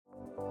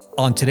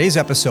On today's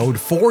episode,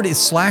 Ford is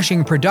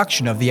slashing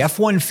production of the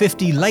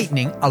F-150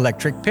 Lightning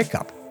electric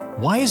pickup.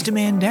 Why is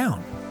demand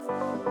down?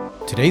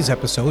 Today's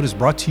episode is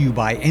brought to you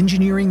by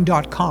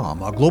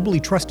Engineering.com, a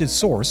globally trusted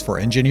source for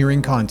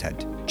engineering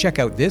content. Check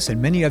out this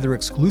and many other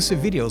exclusive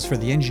videos for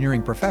the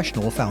engineering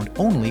professional found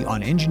only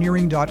on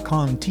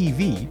Engineering.com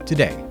TV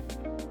today.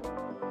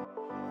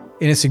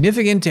 In a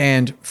significant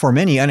and, for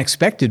many,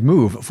 unexpected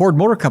move, Ford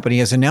Motor Company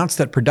has announced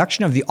that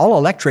production of the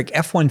all-electric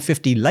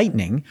F-150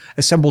 Lightning,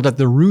 assembled at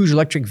the Rouge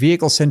Electric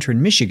Vehicle Center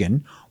in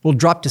Michigan, will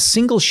drop to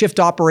single-shift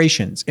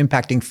operations,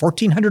 impacting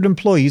 1,400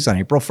 employees on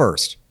April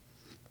 1st.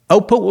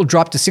 Output will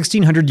drop to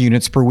 1,600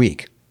 units per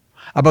week.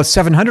 About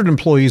 700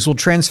 employees will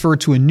transfer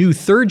to a new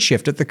third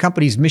shift at the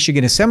company's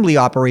Michigan assembly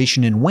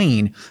operation in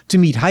Wayne to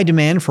meet high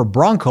demand for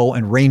Bronco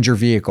and Ranger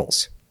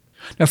vehicles.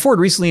 Now, Ford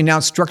recently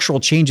announced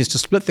structural changes to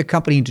split the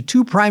company into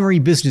two primary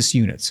business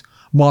units,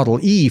 Model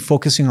E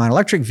focusing on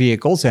electric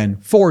vehicles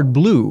and Ford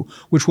Blue,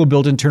 which will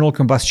build internal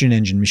combustion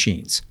engine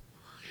machines.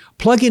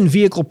 Plug-in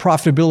vehicle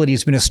profitability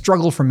has been a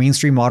struggle for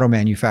mainstream auto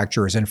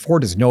manufacturers, and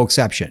Ford is no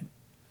exception.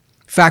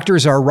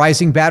 Factors are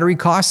rising battery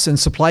costs and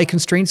supply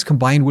constraints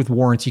combined with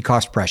warranty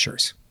cost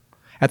pressures.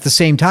 At the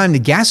same time, the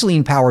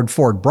gasoline-powered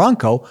Ford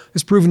Bronco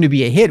has proven to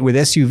be a hit with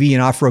SUV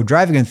and off-road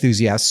driving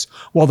enthusiasts,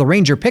 while the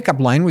Ranger pickup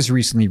line was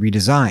recently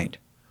redesigned.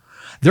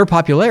 Their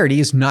popularity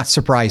is not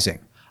surprising.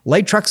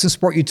 Light trucks and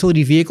sport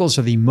utility vehicles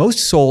are the most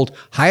sold,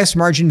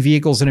 highest-margin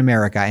vehicles in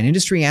America, and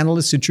industry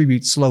analysts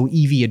attribute slow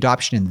EV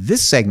adoption in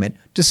this segment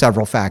to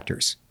several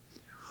factors.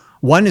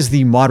 One is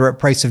the moderate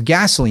price of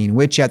gasoline,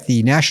 which at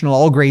the national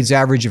all-grades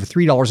average of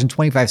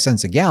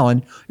 $3.25 a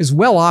gallon is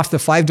well off the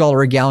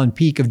 $5 a gallon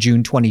peak of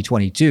June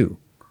 2022.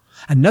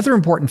 Another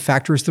important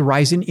factor is the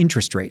rise in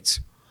interest rates.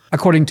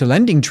 According to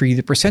LendingTree,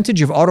 the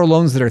percentage of auto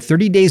loans that are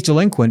 30 days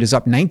delinquent is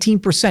up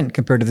 19%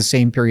 compared to the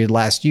same period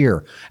last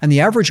year, and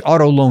the average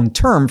auto loan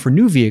term for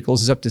new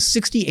vehicles is up to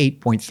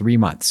 68.3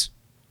 months.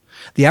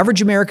 The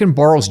average American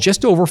borrows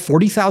just over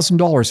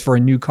 $40,000 for a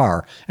new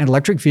car, and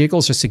electric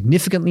vehicles are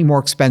significantly more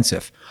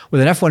expensive, with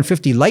an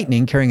F-150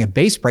 Lightning carrying a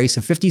base price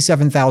of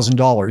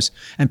 $57,000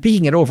 and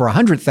peaking at over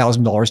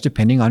 $100,000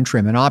 depending on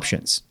trim and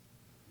options.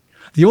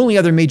 The only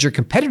other major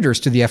competitors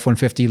to the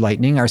F-150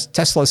 Lightning are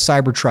Tesla's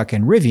Cybertruck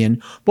and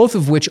Rivian, both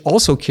of which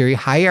also carry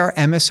higher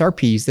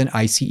MSRPs than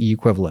ICE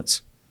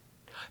equivalents.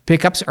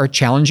 Pickups are a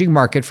challenging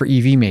market for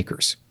EV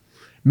makers.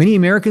 Many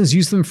Americans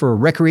use them for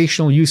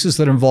recreational uses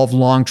that involve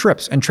long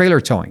trips and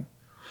trailer towing.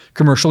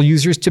 Commercial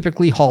users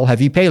typically haul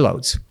heavy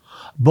payloads.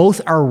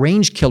 Both are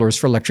range killers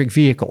for electric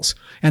vehicles,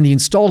 and the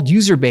installed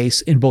user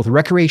base in both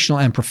recreational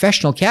and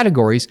professional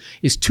categories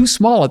is too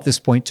small at this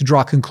point to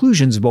draw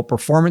conclusions about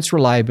performance,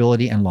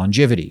 reliability, and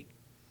longevity.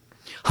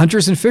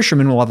 Hunters and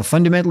fishermen will have a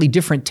fundamentally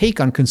different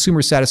take on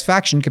consumer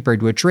satisfaction compared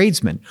to a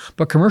tradesman,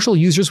 but commercial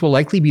users will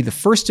likely be the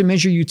first to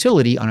measure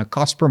utility on a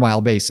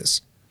cost-per-mile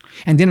basis.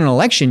 And in an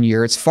election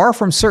year, it's far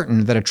from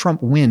certain that a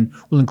Trump win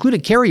will include a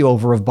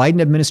carryover of Biden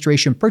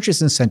administration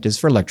purchase incentives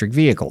for electric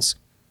vehicles.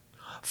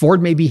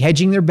 Ford may be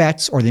hedging their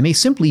bets, or they may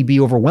simply be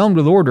overwhelmed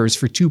with orders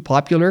for two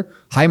popular,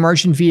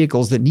 high-margin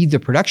vehicles that need the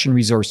production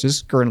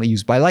resources currently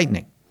used by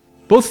Lightning.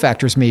 Both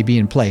factors may be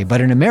in play, but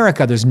in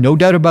America, there's no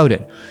doubt about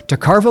it. To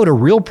carve out a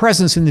real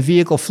presence in the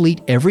vehicle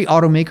fleet, every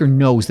automaker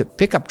knows that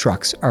pickup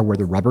trucks are where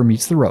the rubber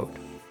meets the road.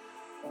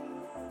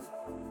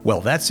 Well,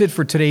 that's it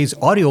for today's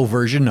audio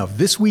version of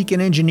This Week in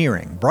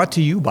Engineering, brought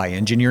to you by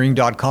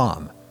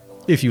Engineering.com.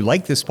 If you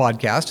like this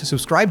podcast,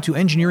 subscribe to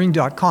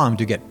Engineering.com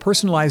to get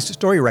personalized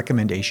story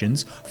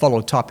recommendations,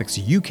 follow topics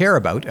you care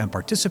about, and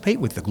participate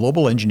with the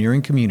global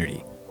engineering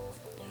community.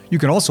 You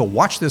can also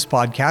watch this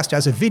podcast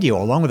as a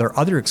video along with our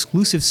other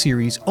exclusive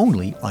series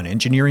only on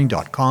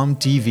Engineering.com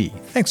TV.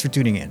 Thanks for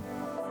tuning in.